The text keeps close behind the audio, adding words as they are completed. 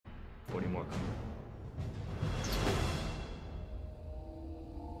40 more coming.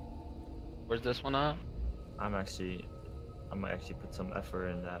 Where's this one at? I might actually put some effort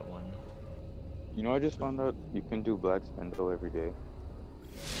in that one. You know, I just found out you can do Black Spindle every day.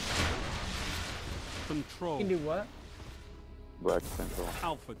 Control. You can do what? Black Spindle.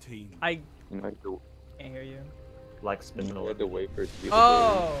 Alpha team. I You know, can't hear you. Like you spindle. had to wait for it to be the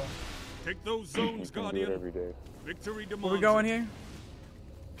Oh, Take those day. You zones, can do it Guardian. every day. Victory demands. where we going here?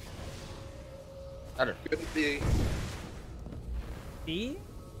 Better. Could be. B?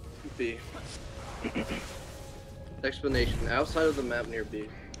 B. Explanation. Outside of the map near B.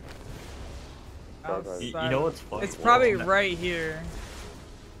 You know what's funny? It's probably Well, right here.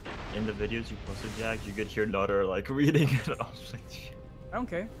 in the videos you posted, Jack, you could hear Nutter like reading it. I was like, shit. I don't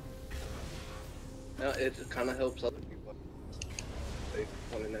care. It kind of helps other people. They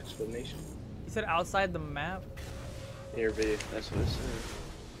want an explanation. You said outside the map? Near B. That's what it said.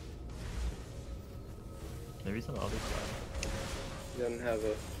 Maybe it's on the other side. Doesn't have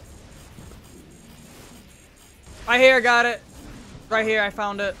a. Right here, got it. Right here, I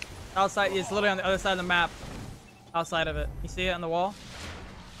found it. Outside, it's literally on the other side of the map. Outside of it. You see it on the wall?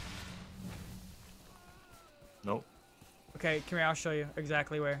 Nope. Okay, come here, I'll show you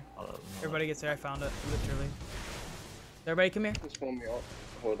exactly where. No. Everybody gets there, I found it, literally. Everybody come here. Just pull me off.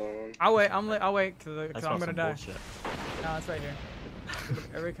 Hold on. I'll wait, I'll wait, cause I I'm smell gonna some die. bullshit. No, it's right here.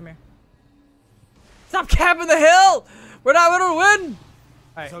 Everybody come here. Stop capping the hill! We're gonna win!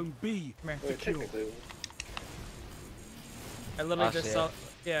 Alright, come Zone B. here. Wait, technically. I literally I just see saw. it.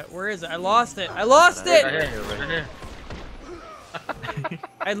 Yeah, where is it? I lost it! I lost it! Right here, right here.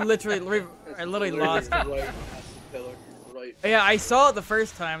 I literally lost it. Right. Pillar. Right. Yeah, I saw it the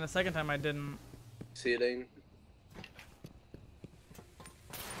first time. The second time I didn't. See it, Aiden?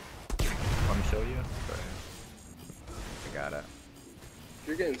 Want me to show you? I got it. If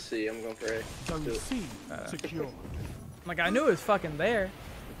you're getting C, I'm going for A. Zone Do it. C. Secure. I'm like, I knew it was fucking there.